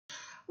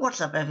What's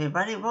up,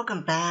 everybody?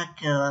 Welcome back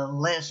to the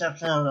latest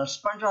episode of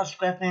SpongeBob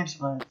SquarePants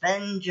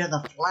Revenge of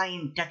the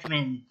Flying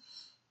Dutchman.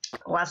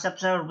 Last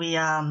episode, we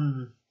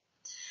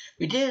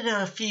did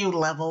a few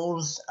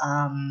levels,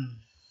 got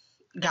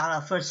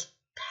our first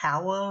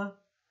power,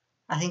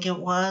 I think it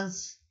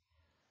was,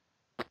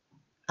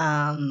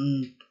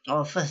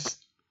 or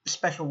first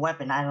special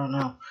weapon, I don't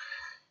know.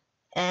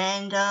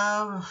 And,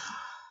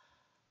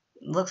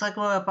 looks like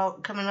we're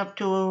about coming up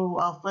to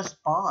our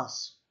first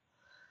boss.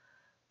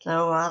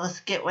 So,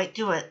 let's get right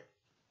to it.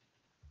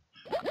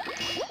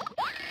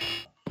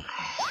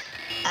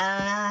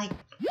 I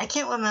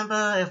can't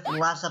remember if the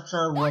last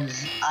episode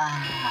was,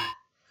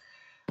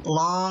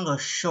 long or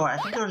short. I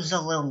think it was a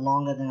little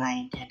longer than I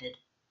intended.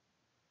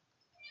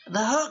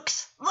 The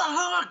hooks! The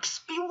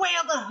hooks!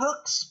 Beware the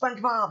hooks,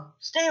 SpongeBob!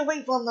 Stay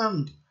away from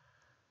them!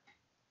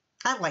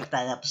 I liked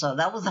that episode.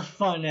 That was a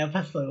fun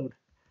episode.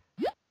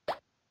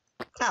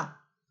 Oh.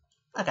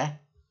 Okay.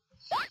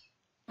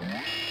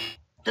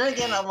 Then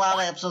again, a lot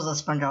of episodes of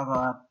SpongeBob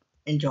are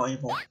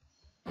enjoyable.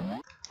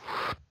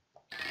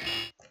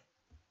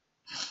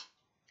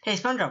 Hey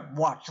SpongeBob,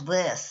 watch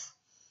this!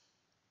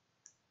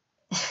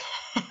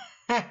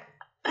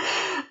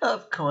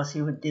 Of course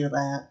he would do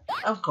that.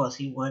 Of course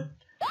he would.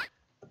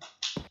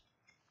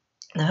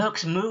 The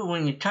hooks move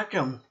when you touch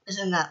them.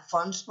 Isn't that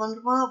fun,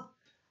 SpongeBob?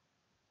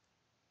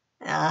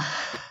 Yeah,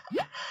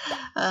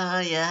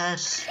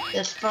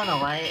 it's fun,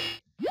 alright.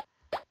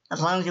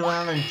 As long as you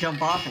want to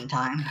jump off in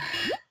time.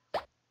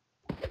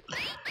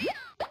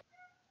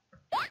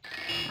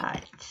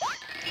 Alright.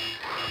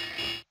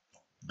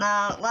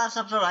 Now, last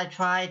episode I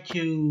tried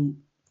to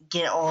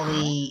get all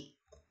the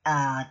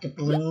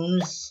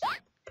balloons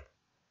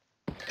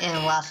in the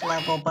last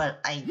level,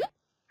 but I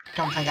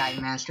don't think I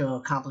managed to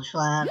accomplish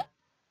that.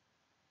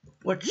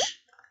 Which,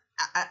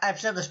 I've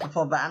said this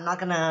before, but I'm not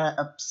gonna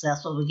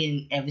obsess over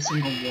getting every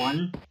single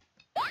one.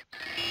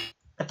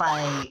 If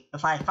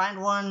I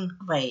find one,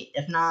 great.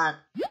 If not,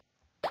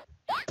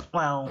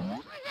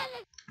 well,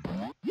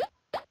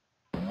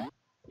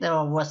 there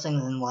are worse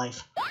things in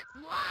life.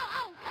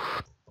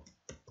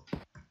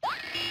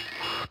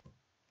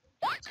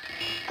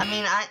 I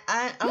mean,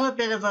 I'm a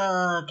bit of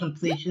a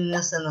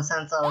completionist in the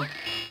sense of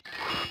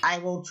I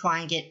will try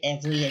and get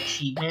every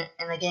achievement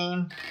in a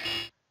game.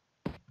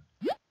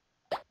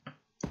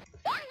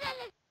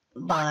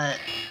 But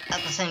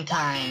at the same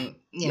time,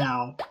 you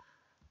know,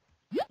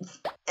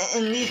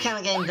 in these kind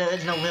of games there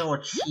is no real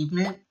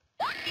achievement.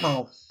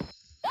 Well,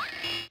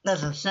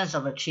 there's a sense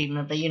of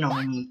achievement, but you know what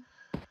I mean.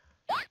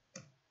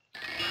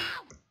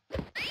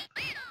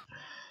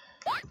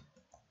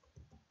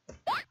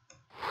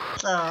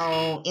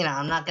 So, you know,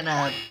 I'm not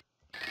gonna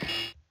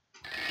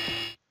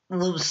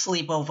lose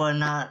sleep over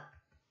not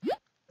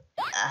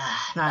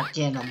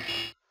getting them.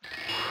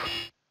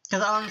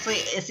 Because honestly,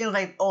 it seems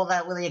like all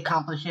that really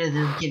accomplishes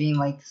is getting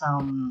like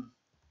some,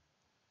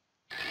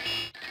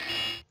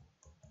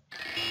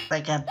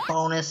 like a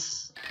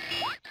bonus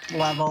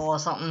level or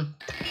something.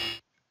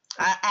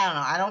 I don't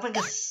know. I don't think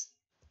it's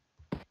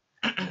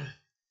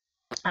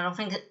I don't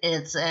think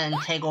it's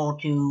integral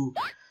to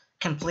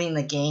completing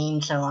the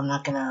game, so I'm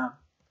not gonna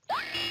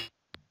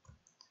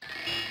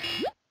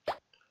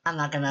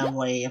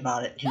worry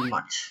about it too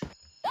much.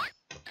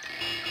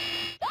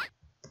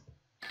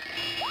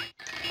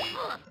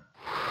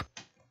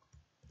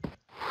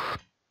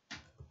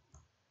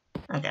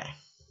 Okay.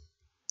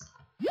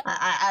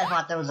 I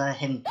thought there was a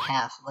hidden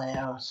path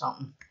there or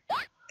something.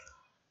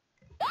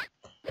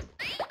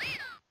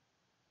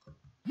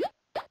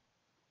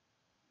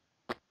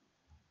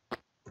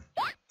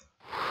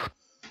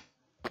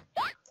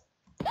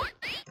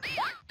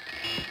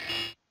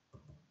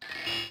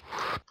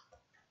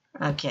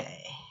 Okay.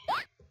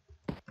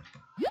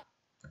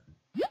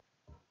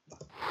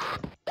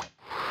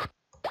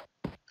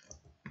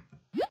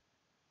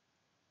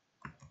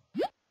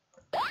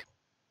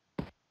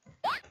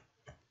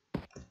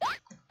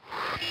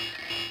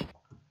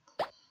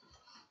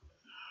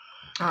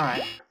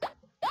 Alright.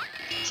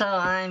 So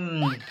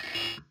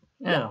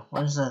oh,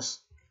 what is this?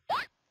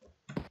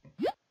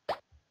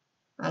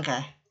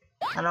 Okay.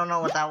 I don't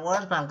know what that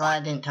was, but I'm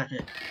glad I didn't touch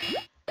it.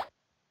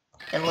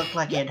 It looked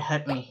like it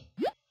hurt me.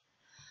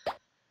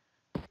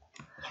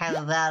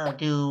 Either that or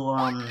do,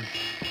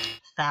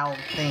 foul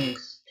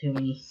things to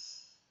me.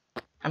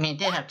 I mean, it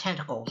did have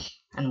tentacles,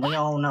 and we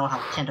all know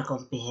how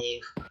tentacles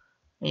behave.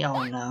 We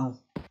all know.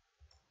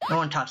 No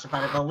one talks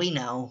about it, but we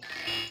know.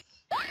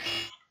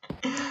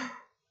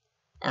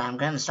 And I'm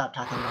gonna stop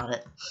talking about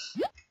it.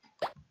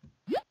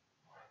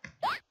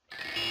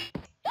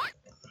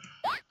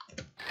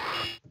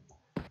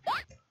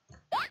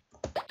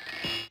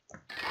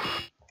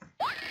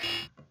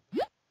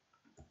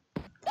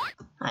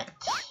 Right.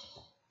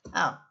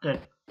 Oh, good.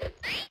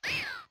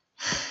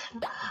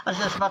 I was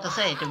just about to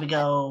say, do we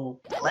go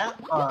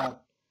left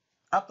or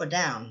up or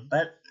down?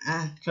 But,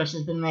 choice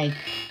has been made.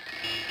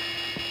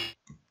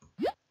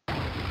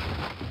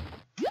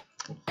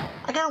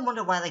 I kinda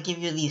wonder why they give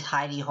you these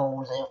hidey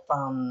holes if,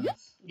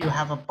 you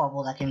have a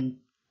bubble that can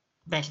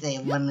basically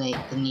eliminate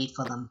the need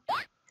for them.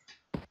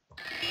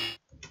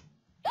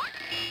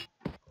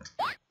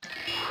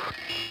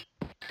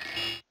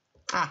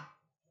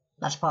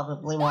 That's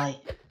probably why.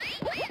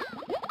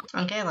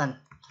 Okay then.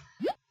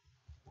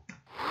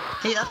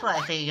 See, that's what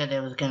I figured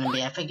it was gonna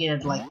be. I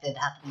figured, like, there'd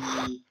have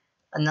to be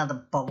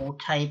another bubble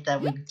type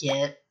that we'd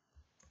get.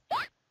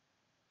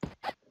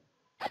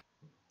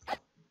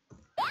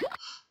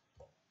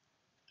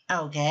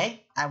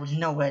 Okay, I was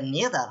nowhere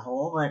near that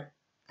hole, but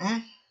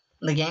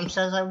the game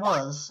says I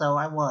was, so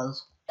I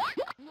was.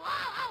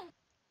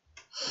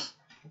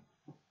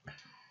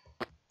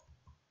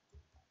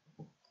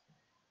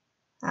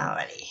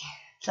 Alrighty,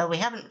 so we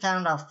haven't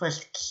found our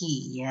first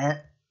key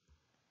yet.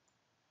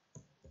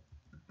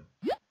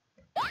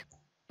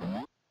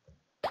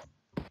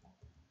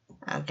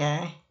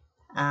 Okay,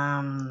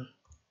 huh.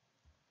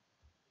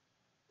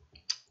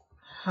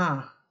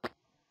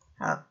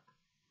 Oh,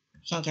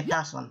 can't get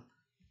past them.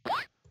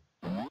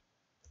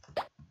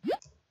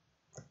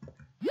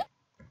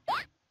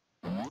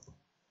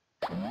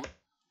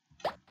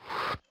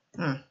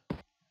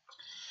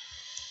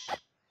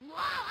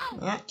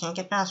 Yeah, can't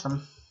get past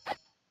them.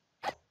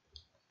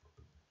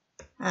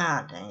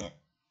 Ah, dang it.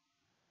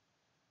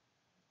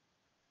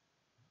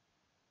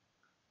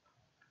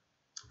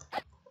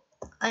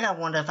 I gotta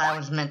wonder if I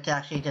was meant to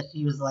actually just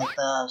use, like,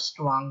 the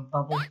strong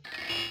bubble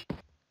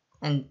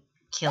and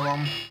kill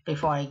them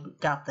before I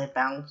got the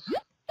bounce.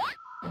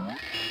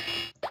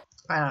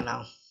 I don't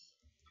know.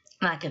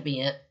 That could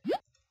be it.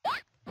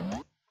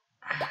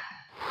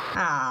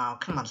 Oh,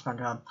 come on,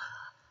 SpongeBob.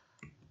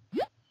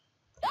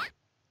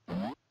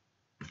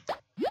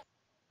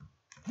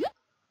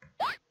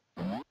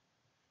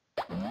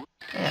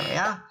 There we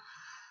are.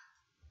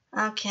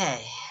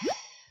 Okay.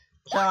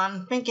 So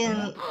I'm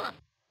thinking...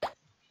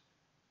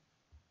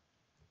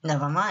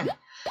 Never mind.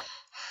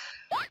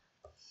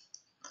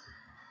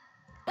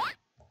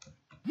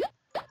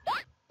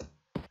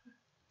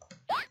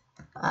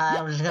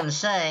 I was gonna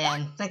say,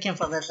 I'm thinking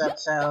for this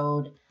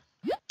episode,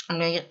 I'm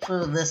gonna get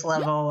through this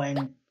level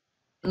and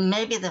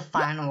maybe the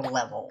final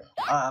level.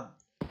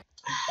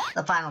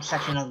 The final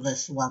section of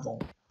this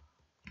level.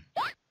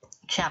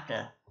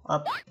 Chapter.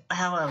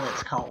 However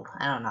it's called.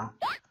 I don't know.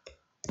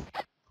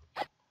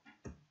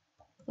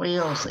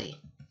 We'll see.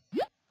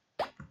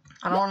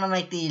 I don't want to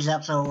make these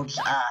episodes,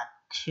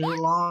 too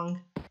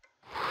long.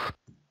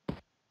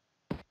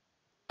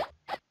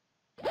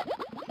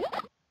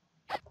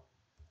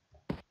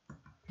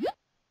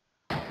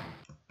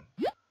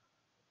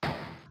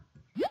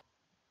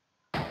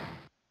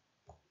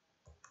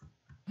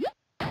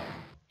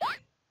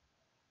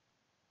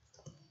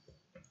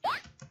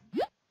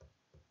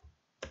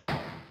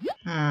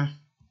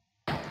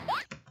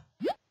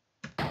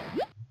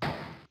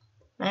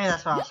 Maybe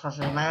that's what I was supposed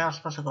to do. Maybe I was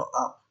supposed to go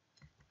up.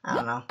 I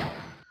don't know.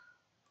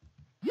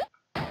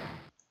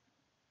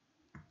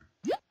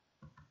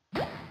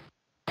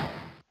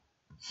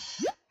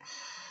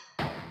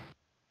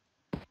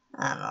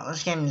 I don't know.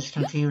 This game is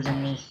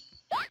confusing me.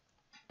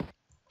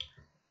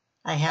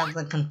 I have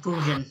the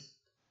confusion.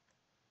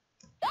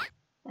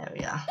 There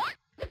we are.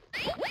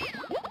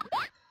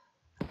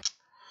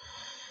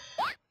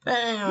 But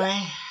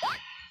anyway,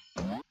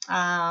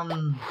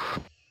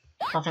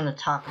 nothing to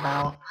talk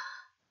about.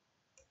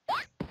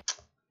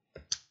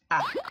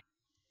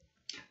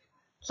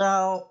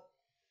 So,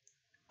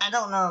 I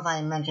don't know if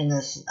I mentioned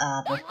this,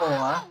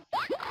 before.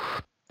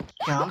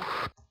 Jump.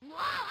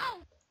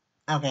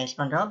 Okay,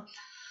 SpongeBob.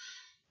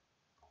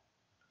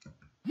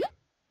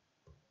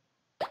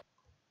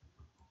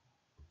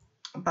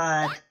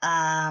 But,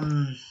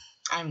 I'm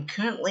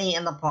currently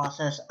in the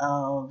process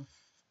of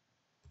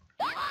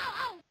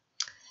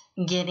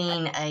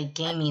getting a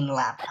gaming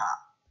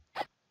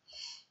laptop.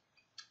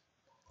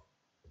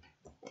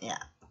 Yeah.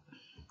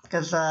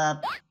 Because,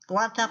 the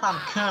laptop I'm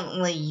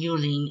currently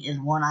using is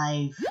one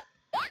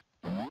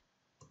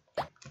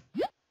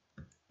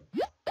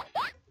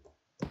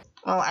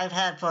I've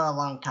had for a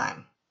long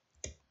time.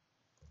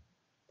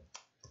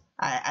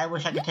 I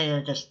wish I could tell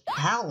you just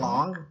how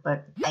long,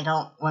 but I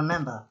don't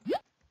remember.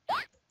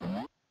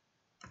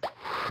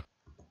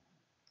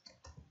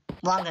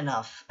 Long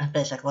enough,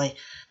 basically,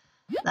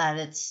 that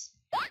it's...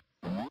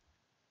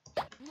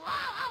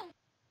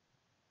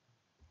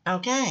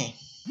 Okay.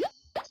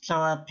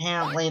 So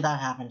apparently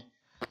that happened.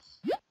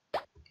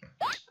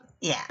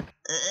 Yeah,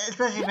 it's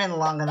basically been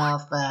long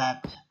enough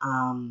that,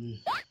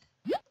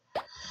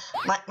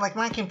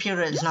 my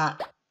computer is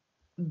not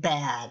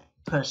bad,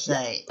 per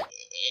se.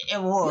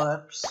 It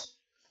works.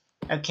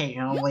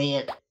 Occasionally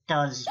it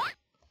does,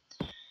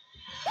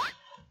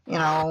 you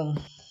know,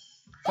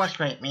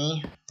 frustrate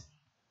me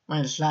when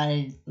it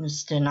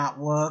decides to not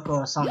work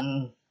or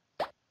something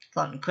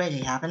crazy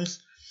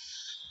happens.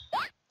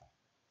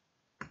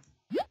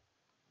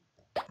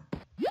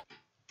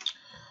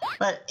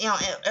 But, you know,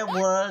 it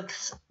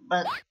works,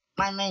 but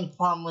my main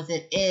problem with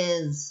it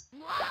is,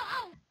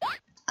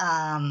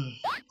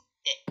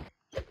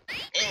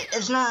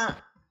 it's not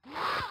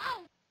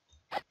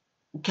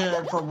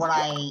good for what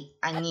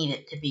I need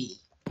it to be,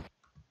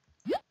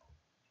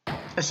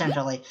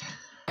 essentially.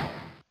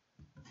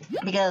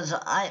 Because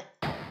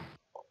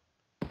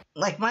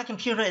my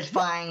computer is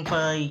fine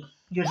for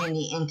using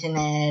the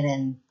internet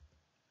and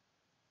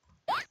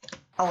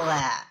all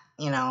that,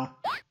 you know.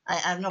 I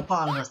have no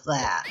problems with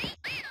that.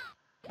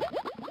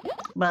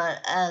 But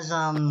as,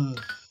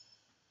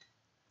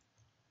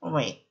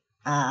 wait,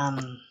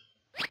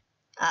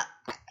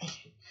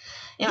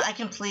 you know, I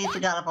completely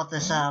forgot about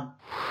this,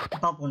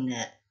 bubble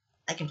net.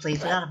 I completely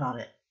forgot about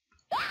it.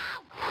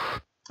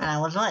 And I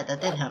was right,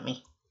 that did hurt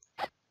me.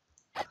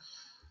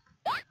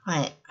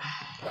 Wait.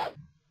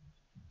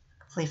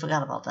 Completely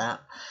forgot about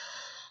that.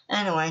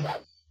 Anyway.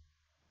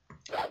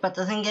 But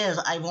the thing is,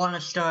 I want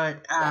to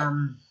start,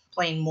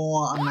 playing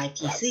more on my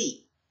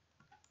PC.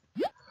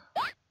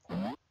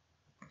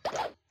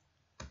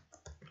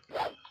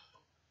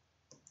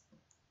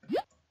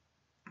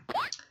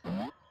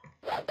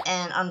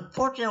 And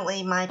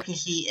unfortunately, my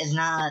PC is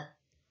not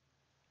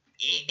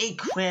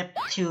equipped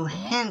to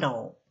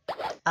handle,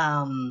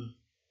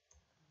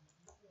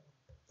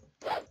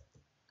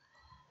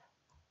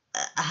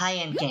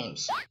 high-end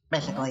games,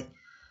 basically.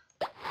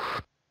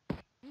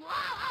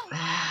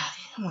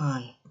 Come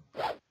on.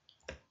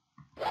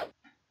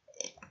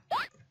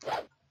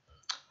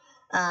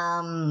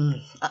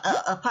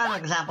 A prime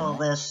example of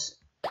this,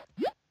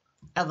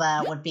 of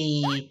that would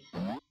be,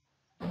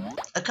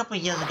 a couple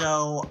of years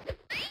ago,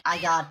 I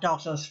got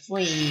Dark Souls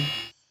 3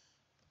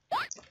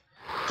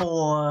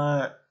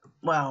 for,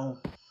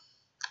 well,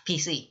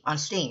 PC, on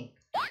Steam.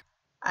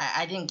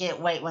 I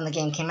didn't wait when the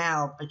game came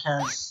out,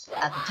 because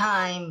at the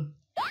time,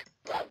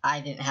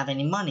 I didn't have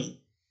any money.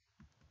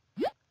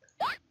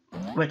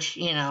 Which,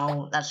 you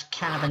know, that's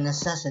kind of a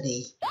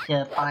necessity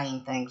to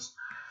buying things.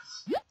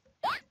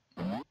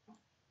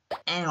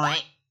 Anyway.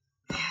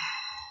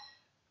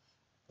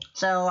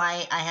 So,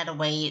 I had to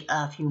wait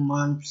a few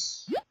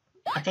months.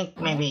 I think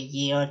maybe a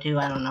year or two,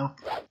 I don't know.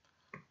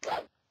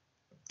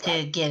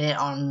 To get it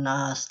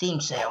on,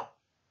 Steam sale.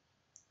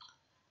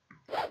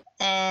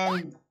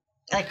 And,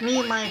 like, me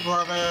and my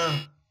brother,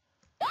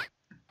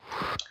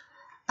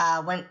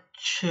 went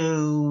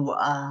to,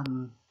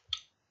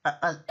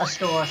 a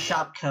store,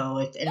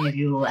 Shopco, if any of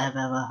you have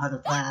ever heard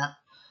of that,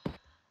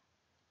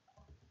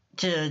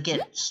 to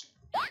get,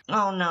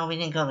 oh no, we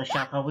didn't go to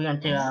Shopco, we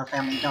went to,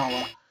 Family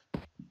Dollar.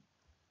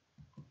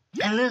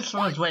 And this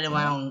was right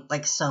around,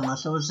 like, summer,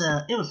 so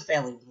it was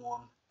fairly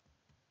warm.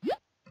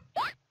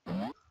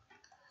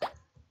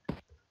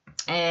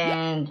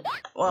 And,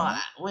 well,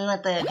 we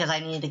went there because I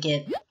needed to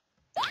get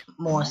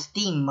more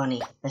Steam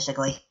money,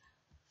 basically.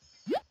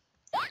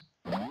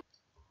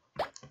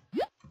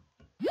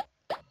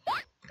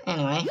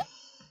 Anyway,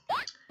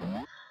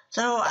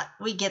 so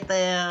we get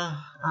there,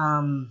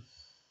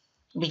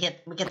 we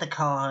get the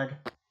card,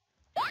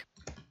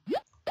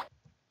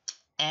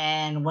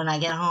 and when I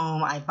get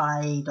home, I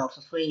buy Dark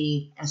Souls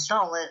 3,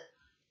 install it.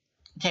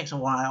 It takes a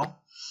while,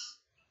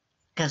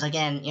 because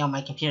again, you know,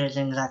 my computer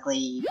isn't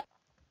exactly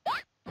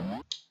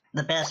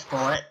the best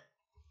for it.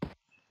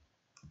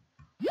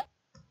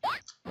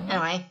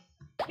 Anyway,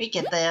 we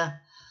get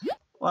there.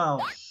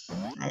 Whoa,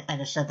 I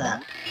just said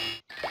that.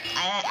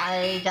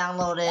 I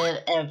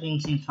downloaded, everything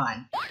seems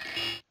fine.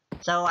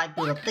 So I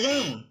boot up the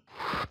game.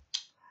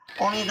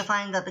 Only to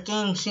find that the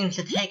game seems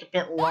to take a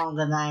bit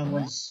longer than I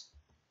was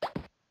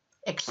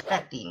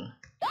expecting.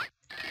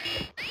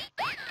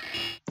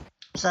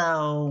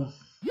 So,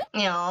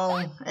 you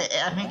know,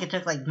 I think it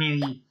took like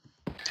maybe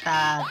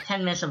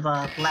 10 minutes of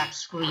a black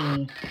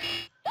screen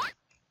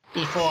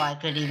before I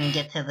could even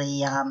get to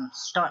the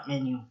start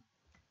menu.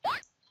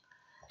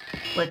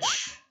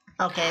 Which,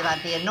 okay,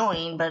 that'd be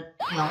annoying, but,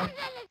 you know,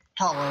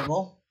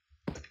 tolerable.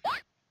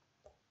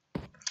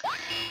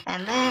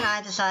 And then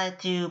I decided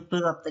to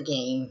boot up the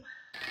game.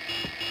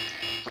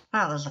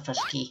 Oh, there's the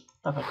first key.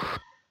 Perfect.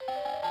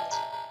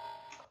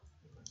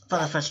 For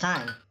the first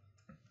time.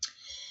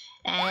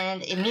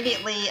 And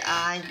immediately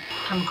I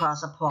come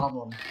across a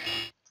problem.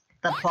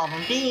 The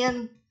problem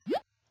being,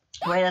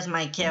 right as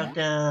my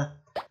character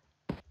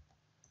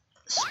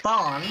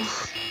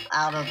spawns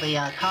out of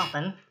the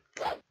coffin,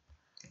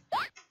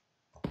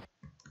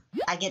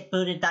 I get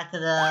booted back to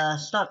the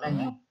start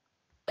menu.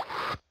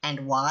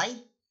 And why?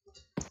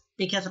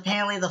 Because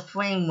apparently the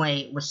frame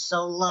rate was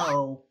so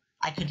low,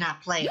 I could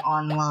not play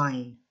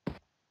online.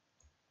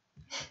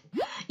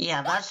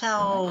 Yeah, that's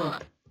how...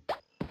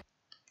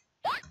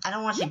 I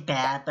don't want to say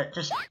bad, but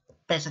just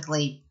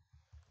basically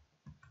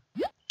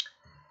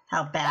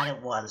how bad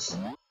it was.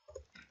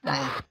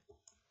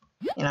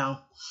 You know.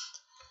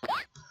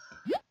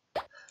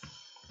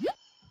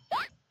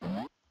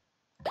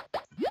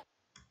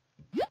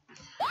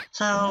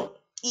 So,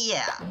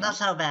 yeah, that's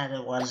how bad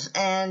it was,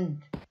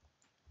 and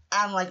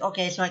I'm like,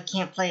 okay, so I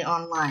can't play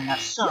online, that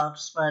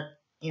sucks, but,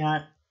 you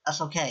know,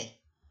 that's okay.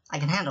 I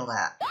can handle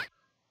that.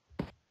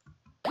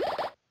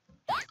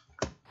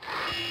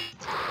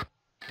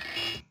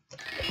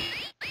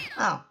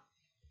 Oh,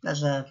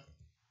 there's a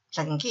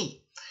second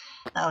key.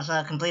 That was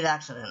a complete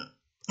accident.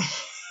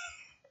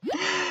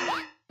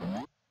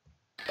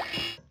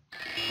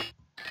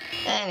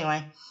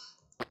 Anyway.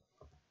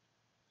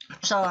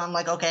 So I'm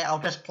like, okay, I'll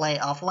just play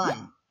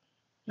offline.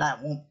 That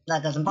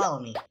doesn't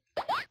bother me.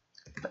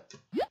 But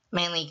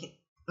mainly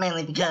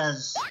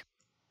because,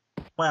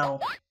 well,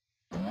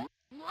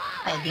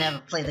 I had never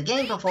played the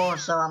game before,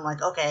 so I'm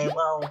like, okay,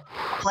 well,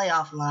 I'll play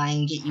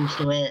offline, get used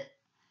to it,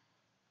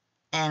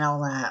 and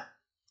all that.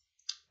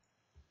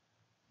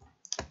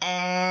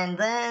 And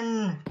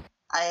then,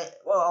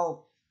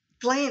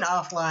 playing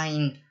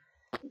offline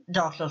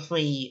Dark Souls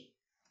 3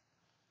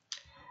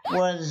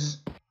 was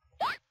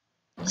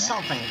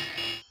something.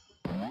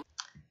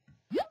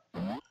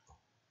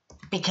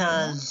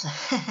 Because,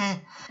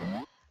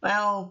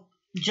 well,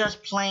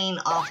 just playing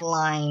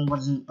offline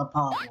wasn't the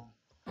problem.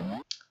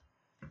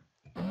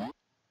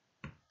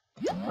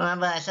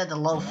 Remember I said the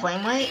low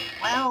frame rate?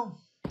 Well,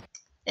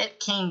 it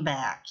came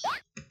back.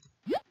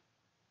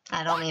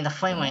 I don't mean the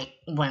frame rate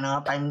went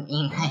up, I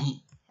mean I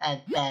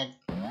had bad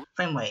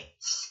frame rate.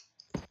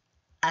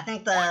 I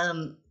think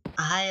the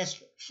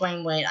highest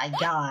frame rate I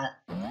got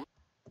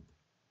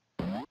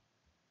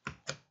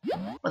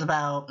was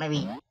about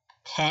maybe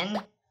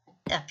 10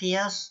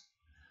 FPS.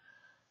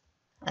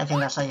 I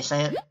think that's how you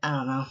say it. I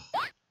don't know.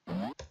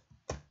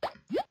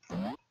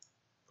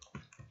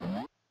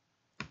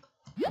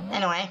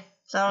 Anyway,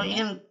 so you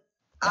can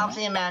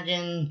obviously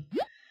imagine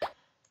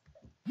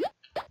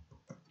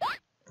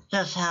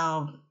just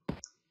how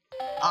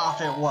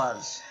off it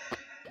was.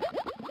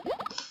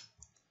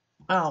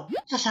 Well,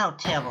 just how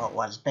terrible it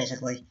was,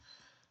 basically.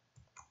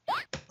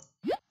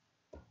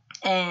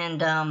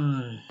 And,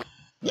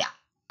 yeah.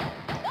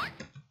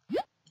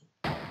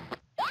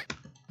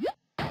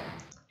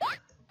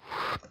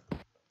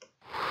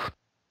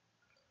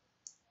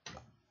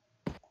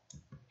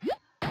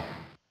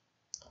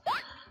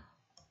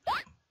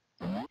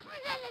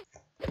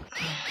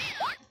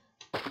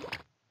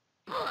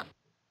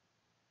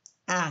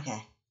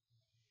 Okay.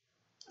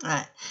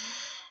 Alright.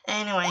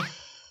 Anyway.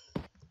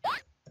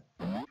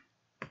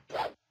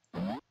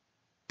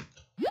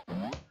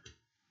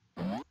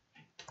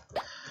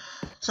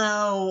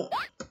 So,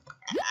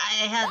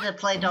 I had to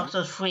play Dark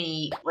Souls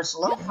 3 with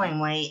low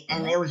frame rate,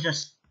 and it was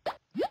just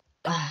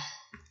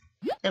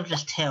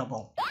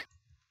terrible.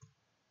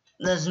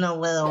 There's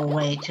no other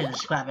way to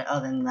describe it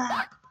other than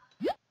that.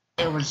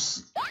 It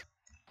was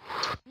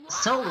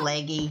so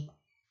laggy,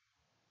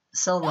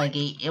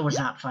 it was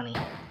not funny.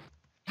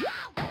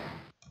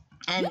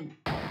 And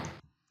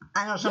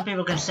I know some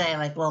people can say,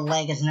 like, well,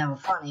 lag is never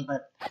funny,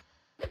 but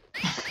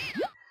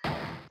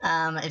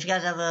if you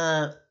guys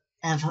ever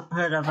have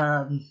heard of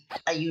a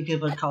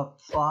YouTuber called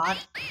Prod,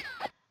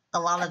 a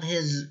lot of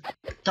his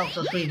Dark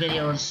Souls 3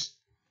 videos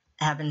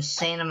have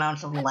insane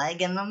amounts of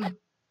lag in them.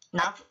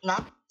 Not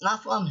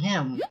from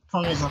him,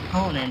 from his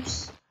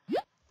opponents,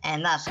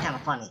 and that's kind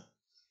of funny.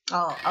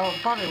 I'll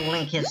probably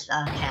link his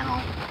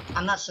channel.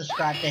 I'm not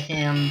subscribed to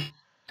him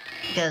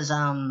because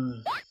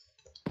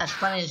as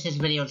funny as his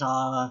videos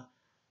are,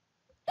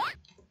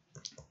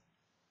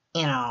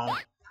 you know,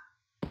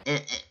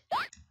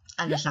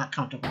 I'm just not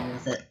comfortable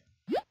with it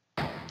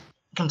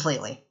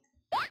completely.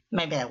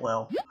 Maybe I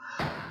will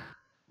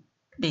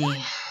be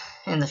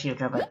in the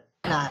future, but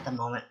not at the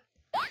moment.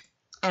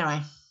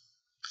 Anyway,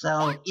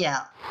 so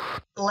yeah,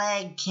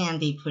 lag can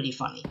be pretty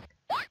funny.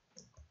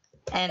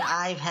 And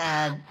I've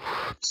had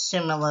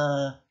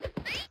similar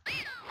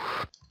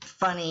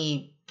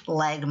funny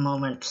lag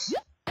moments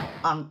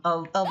of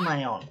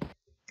my own.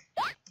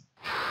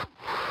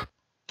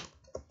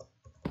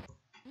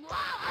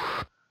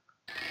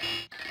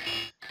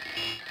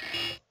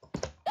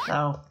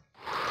 So,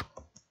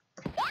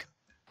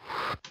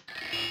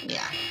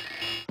 yeah.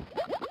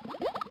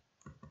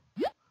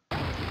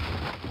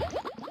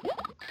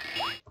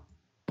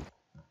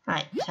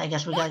 Alright, so I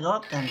guess we gotta go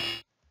up then.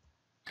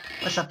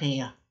 What's up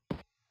here?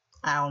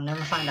 I'll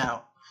never find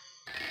out.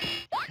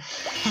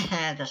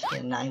 Just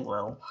kidding, I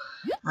will.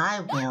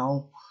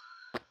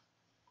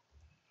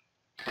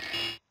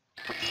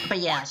 But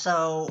yeah,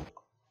 so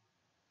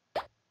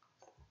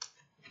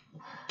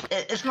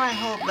it's my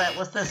hope that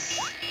with this,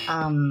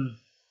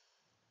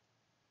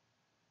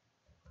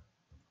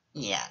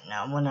 yeah,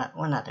 no, we're not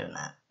doing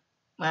that.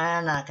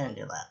 We're not gonna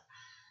do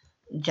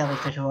that.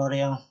 Jellyfish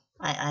rodeo.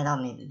 I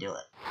don't need to do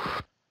it.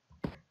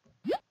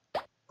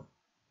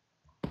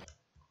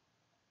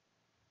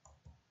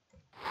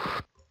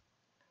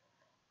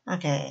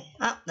 Okay,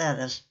 oh, there it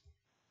is.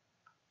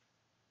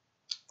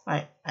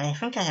 Right, I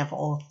think I have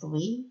all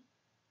 3,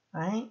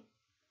 right?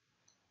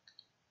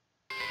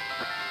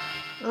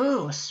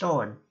 Ooh, a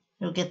sword.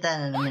 You'll get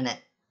that in a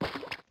minute.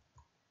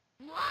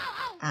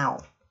 Ow.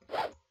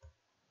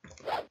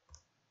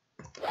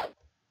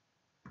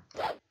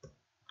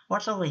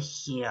 What's over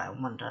here, I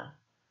wonder?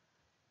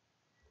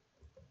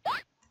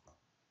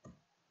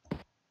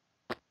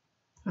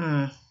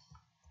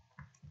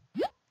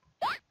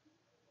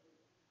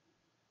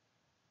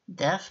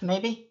 Death,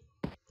 maybe?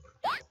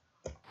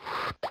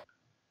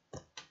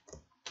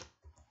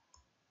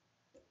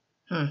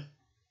 I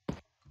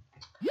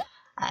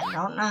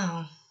don't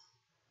know.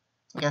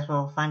 I guess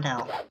we'll find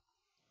out.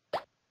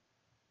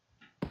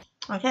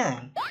 Okay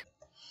then.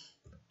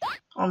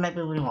 Or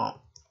maybe we won't.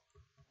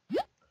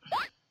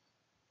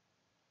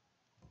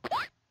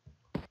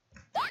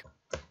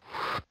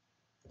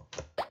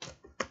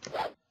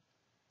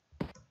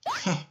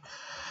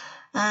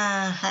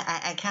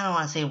 I kind of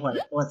want to see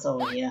what's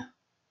over here.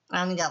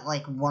 I only got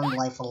like one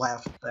life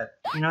left, but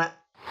you know what?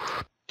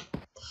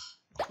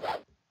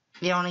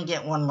 You only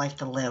get one life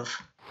to live,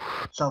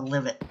 so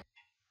live it.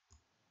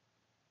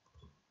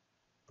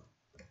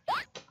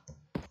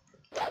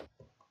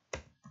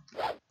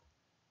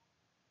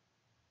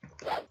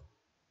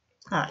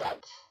 Alright,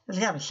 there's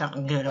gotta be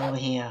something good over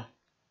here.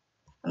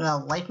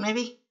 Another life,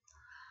 maybe?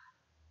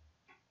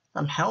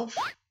 Some health?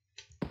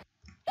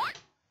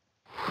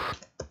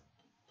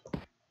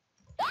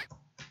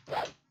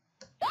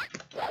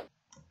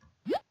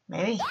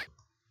 Maybe?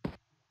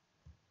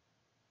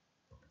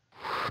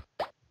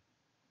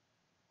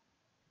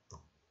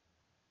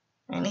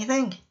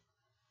 Anything?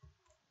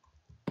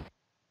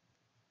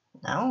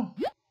 No?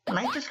 Am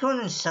I just going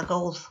in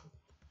circles?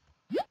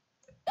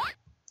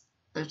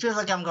 It feels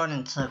like I'm going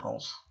in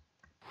circles.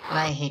 And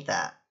I hate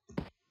that.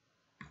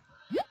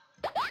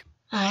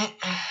 Alright.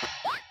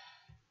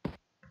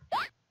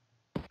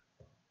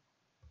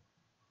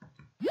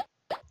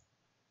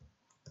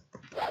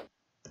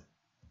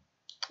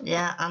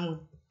 Yeah, I'm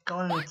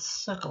going in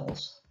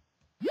circles.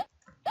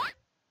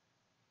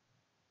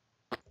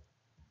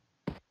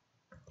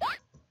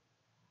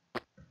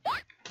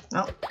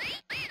 Nope.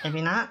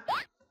 Maybe not.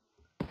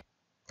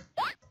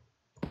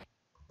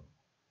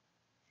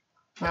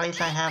 At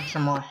least I have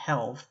some more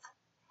health.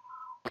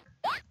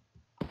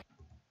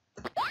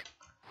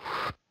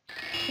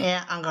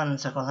 Yeah, I'm going in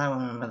circles. I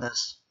remember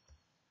this.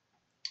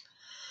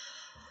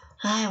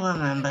 I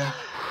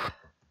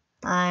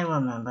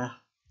remember.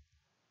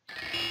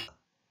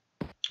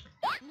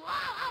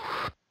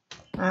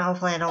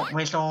 Hopefully I don't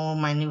waste all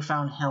my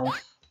newfound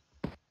health.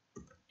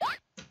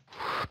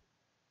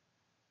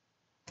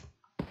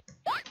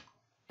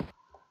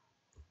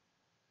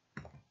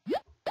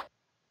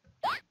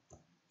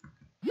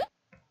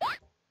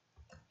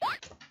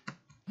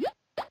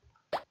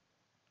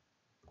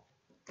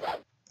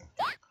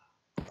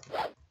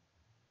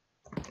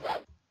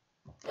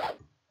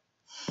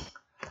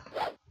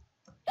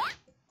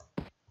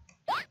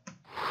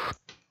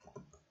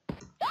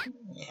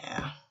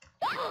 Yeah.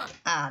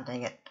 Ah,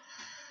 dang it.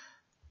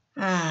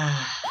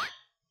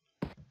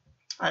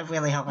 I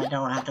really hope I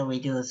don't have to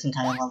redo this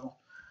entire level.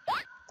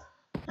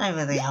 I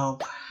really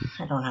hope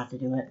I don't have to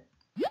do it.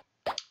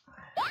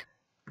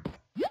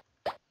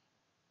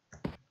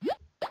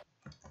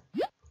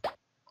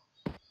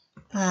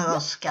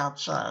 Those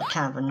scalps are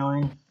kind of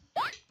annoying.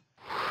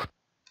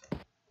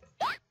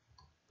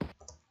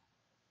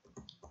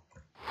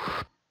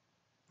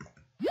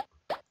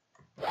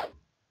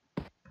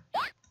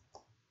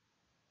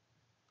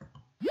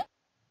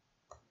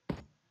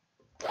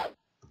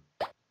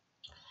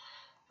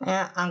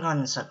 Yeah, I'm going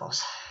in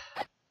circles.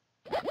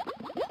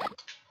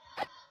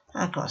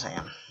 Of course I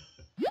am.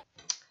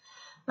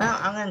 Well,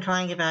 I'm gonna try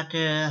and get back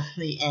to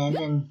the end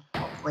and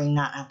hopefully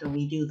not have to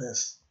redo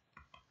this.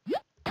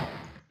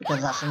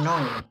 Because that's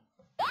annoying.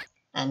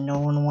 And no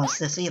one wants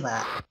to see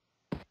that.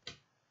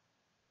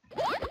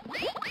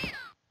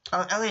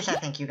 Oh, at least I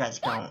think you guys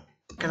don't.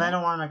 Because I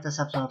don't want to make this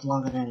episode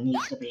longer than it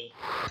needs to be.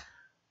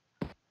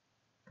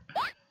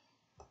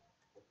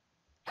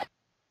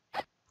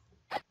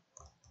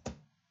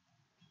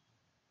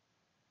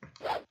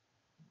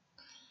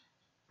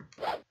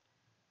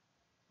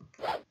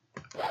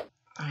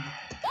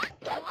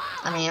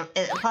 I mean,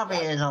 it probably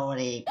is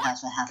already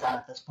past the half hour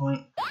at this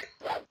point.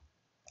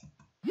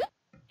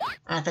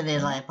 And if it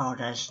is, I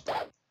apologize.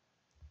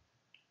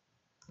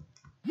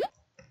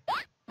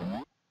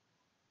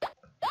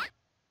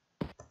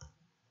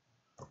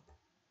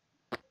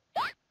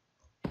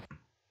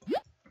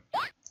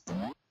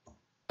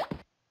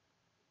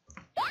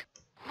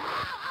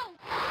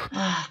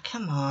 Ah,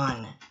 come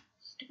on.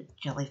 Stupid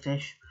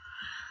jellyfish.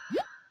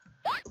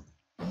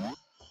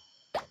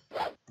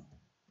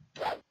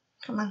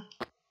 Come on.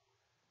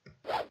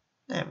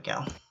 There we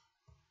go.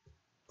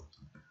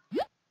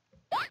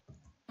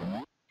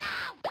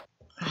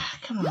 Ah,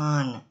 come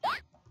on.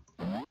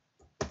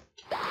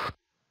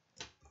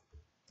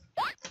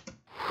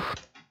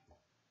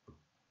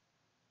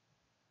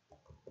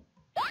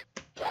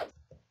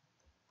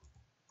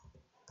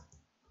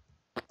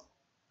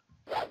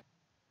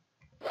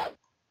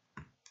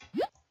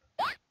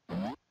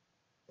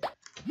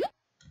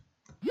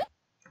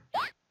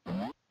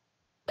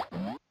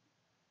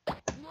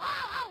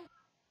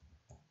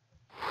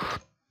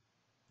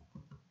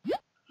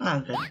 Oh,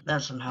 good.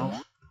 That's some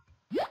health.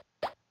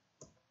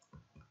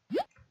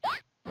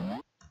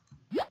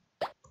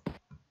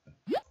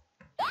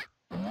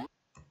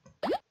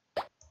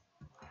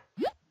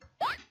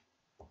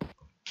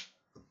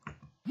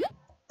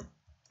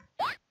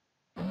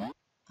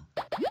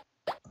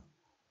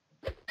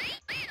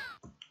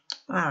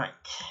 Alright.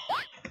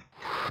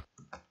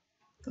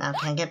 Now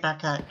can I get back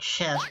to that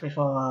chest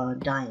before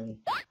dying?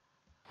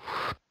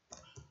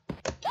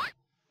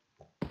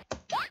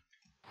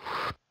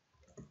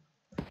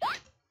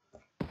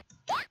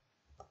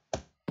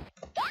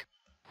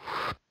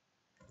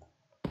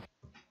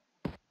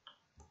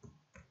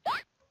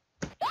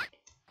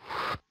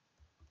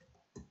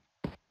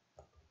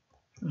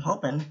 I'm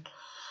hoping.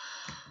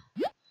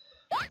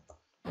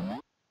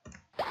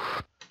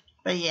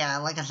 But yeah,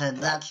 like I said,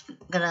 that's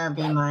gonna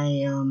be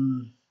my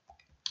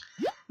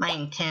my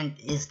intent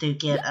is to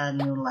get a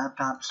new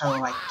laptop so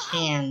I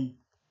can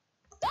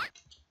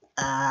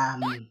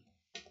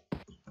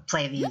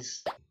play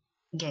these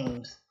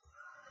games.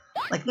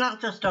 Like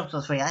not just Dark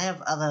Souls 3, I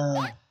have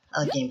other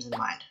games in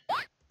mind.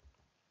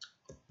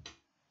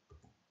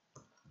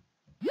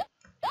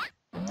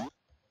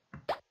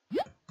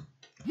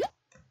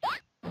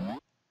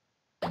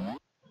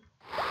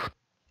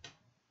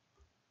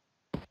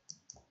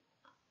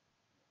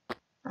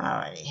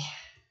 Alrighty.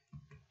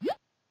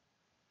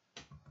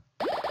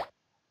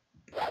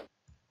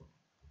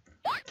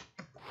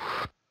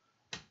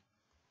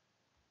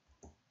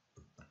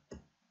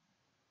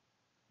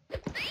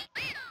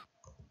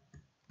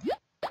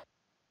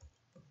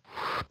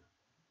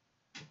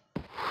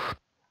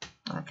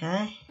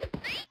 Okay.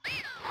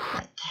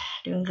 Right.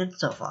 Doing good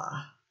so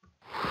far.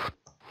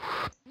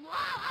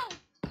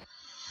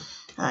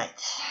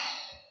 Alright.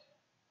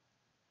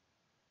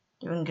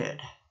 Doing good.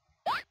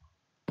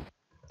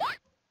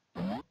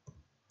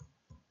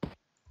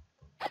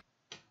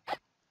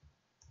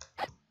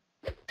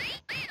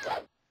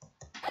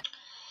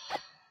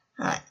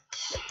 Alright.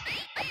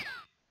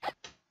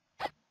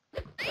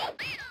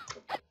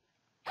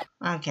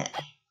 Okay.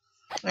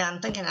 Yeah,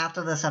 I'm thinking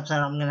after this episode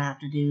I'm gonna have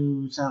to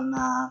do some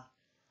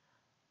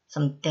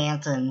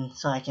dancing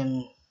so I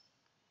can,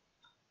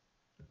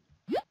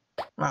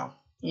 well,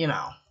 you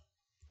know,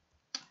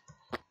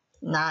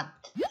 not,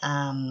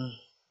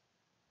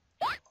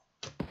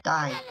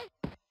 die.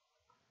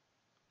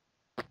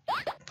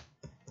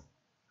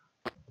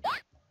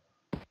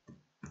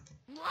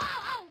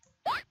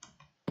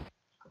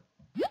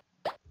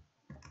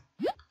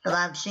 Because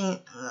I've seen,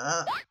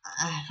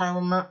 if I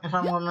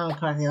remember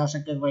correctly, that's a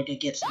good way to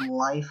get some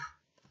life,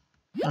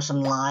 or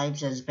some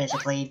lives, is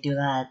basically do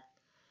that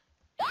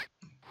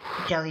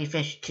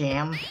jellyfish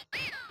jam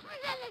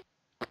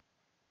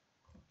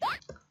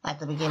at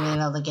the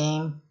beginning of the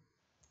game.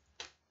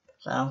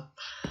 So,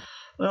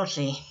 we'll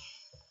see.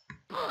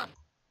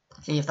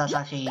 See if that's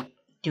actually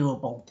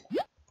doable.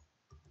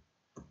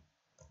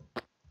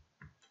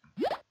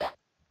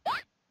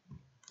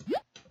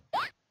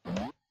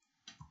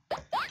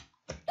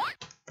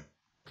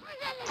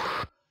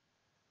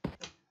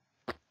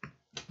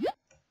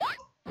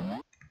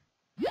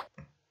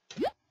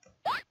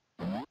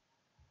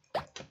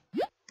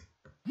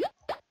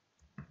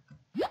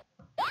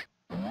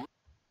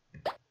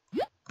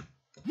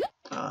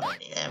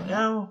 Alrighty, there we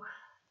go.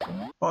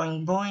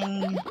 Boing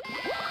boing.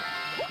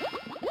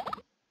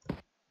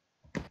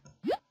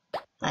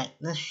 Right,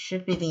 this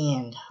should be the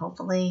end,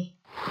 hopefully.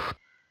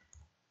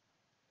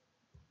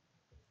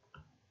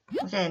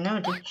 Okay, I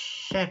never did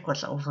check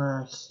what's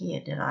over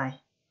here, did I?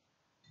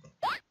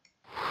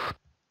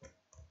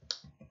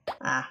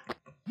 Ah.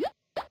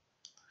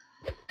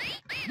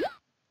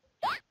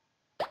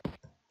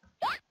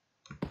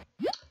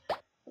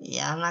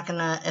 Yeah, I'm not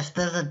gonna, if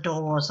there's a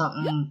door or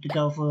something to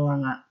go through,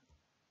 I'm not,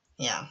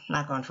 yeah,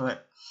 not going through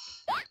it.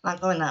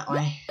 Not going that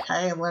way.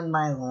 I learned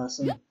my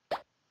lesson.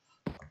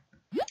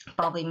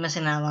 Probably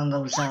missing out on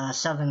those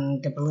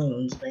 7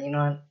 doubloons, but you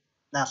know what?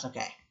 That's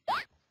okay.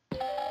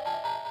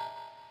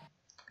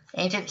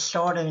 Ancient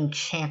Sword of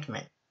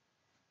Enchantment.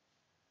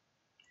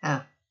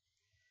 Huh.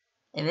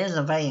 It is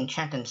a very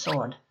enchanting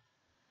sword.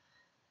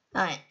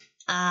 Alright,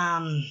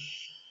 I'll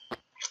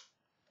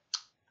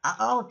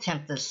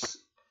attempt this.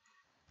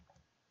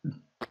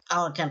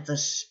 I'll attempt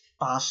this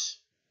boss.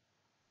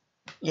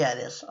 Yeah, it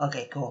is.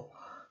 Okay, cool.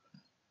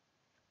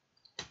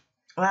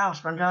 Wow,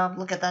 SpongeBob,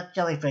 look at that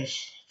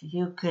jellyfish. If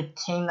you could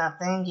tame that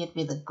thing, you'd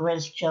be the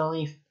greatest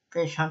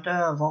jellyfish hunter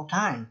of all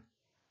time.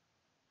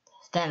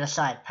 Stand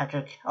aside,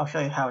 Patrick. I'll show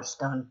you how it's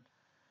done.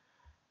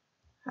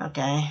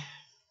 Okay.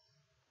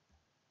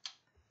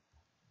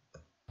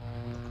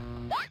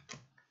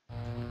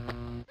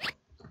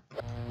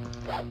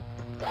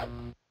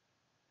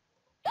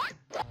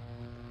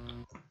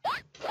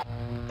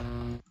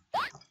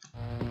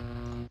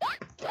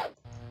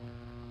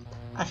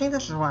 I think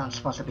this is what I'm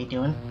supposed to be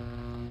doing.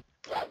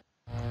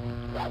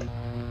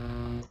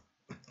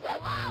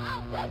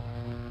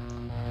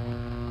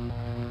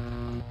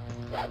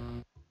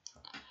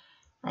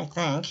 I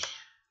think.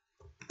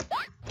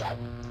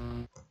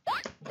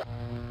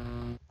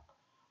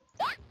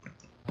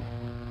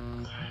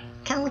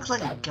 Kinda looks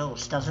like a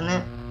ghost, doesn't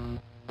it?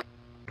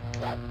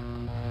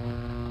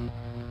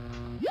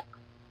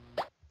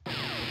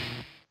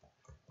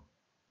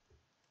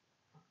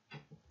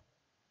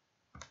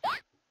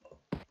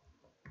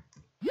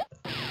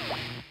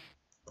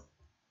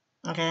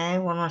 Okay,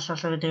 what am I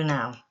supposed to do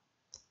now?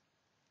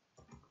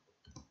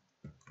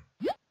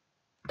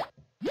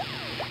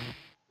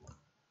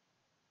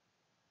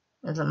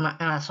 Am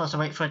I supposed to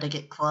wait for it to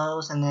get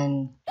close and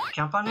then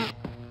jump on it?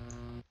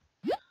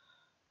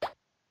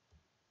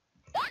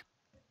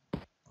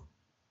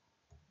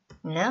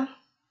 Yeah?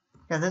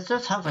 Because it's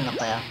just hovering up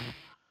there.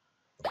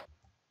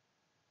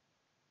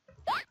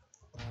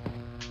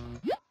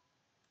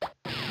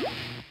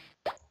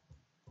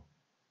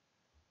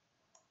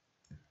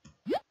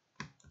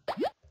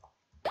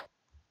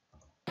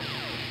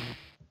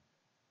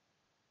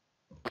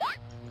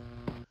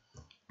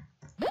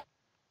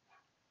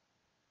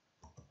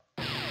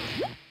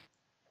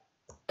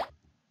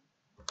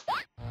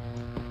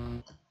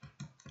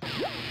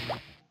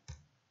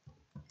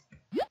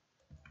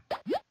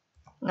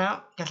 No,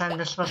 guess I'm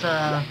just supposed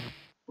to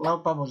blow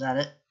bubbles at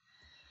it.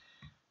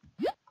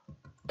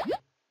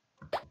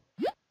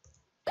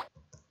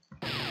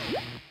 Is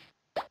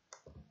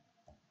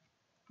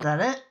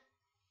that it?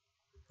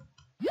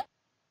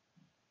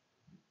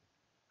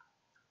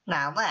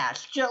 Now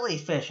that's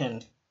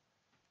jellyfishing.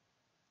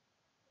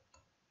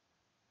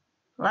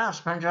 Wow,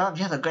 SpongeBob,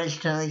 you're the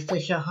greatest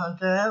jellyfish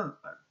hunter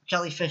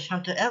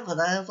ever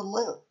that ever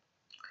lived.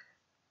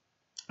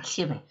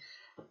 Excuse me.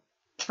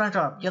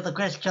 SpongeBob, you're the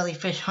greatest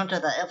jellyfish hunter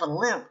that ever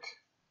lived.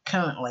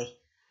 Currently.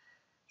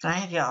 Can I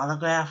have your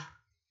autograph?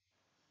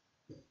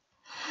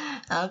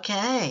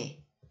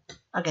 Okay.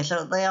 Okay,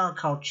 so they are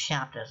called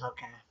chapters,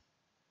 okay.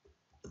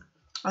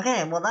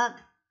 Okay, well that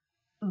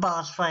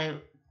boss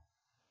fight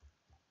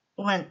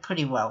went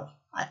pretty well.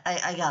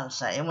 I gotta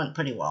say, it went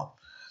pretty well.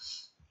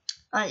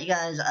 Alright, you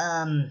guys,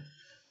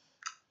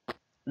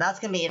 that's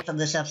gonna be it for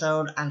this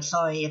episode. I'm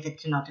sorry if it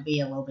turned out to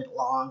be a little bit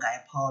long, I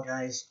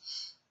apologize.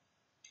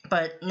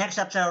 But next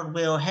episode,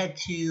 we'll head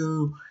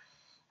to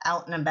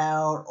Out and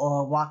About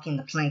or Walking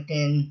the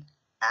Plankton.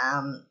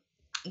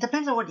 It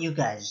depends on what you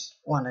guys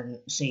want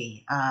to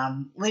see.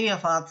 Leave your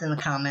thoughts in the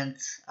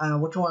comments.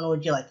 Which one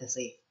would you like to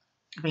see?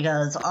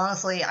 Because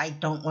honestly, I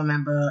don't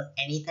remember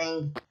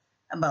anything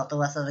about the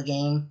rest of the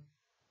game.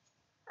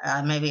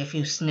 Maybe a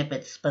few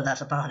snippets, but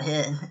that's about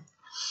it.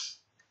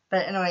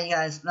 But anyway,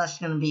 guys, that's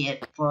going to be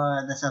it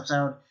for this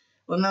episode.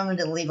 Remember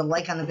to leave a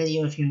like on the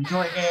video if you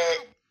enjoyed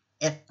it.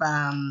 If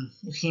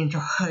you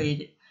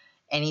enjoyed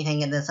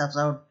anything in this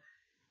episode.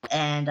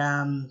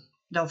 And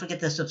don't forget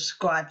to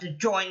subscribe to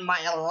join my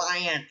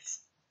alliance.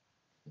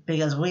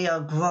 Because we are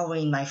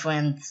growing, my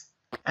friends.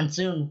 And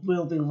soon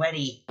we'll be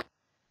ready.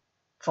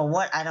 For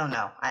what? I don't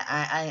know.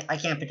 I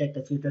can't predict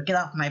the future. Get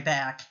off my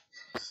back.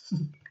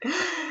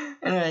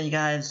 Anyway, you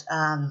guys,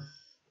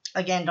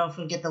 again, don't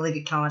forget to leave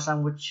your comments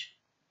on which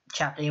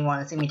chapter you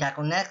want to see me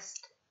tackle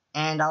next.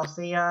 And I'll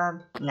see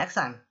you next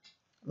time.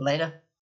 Later.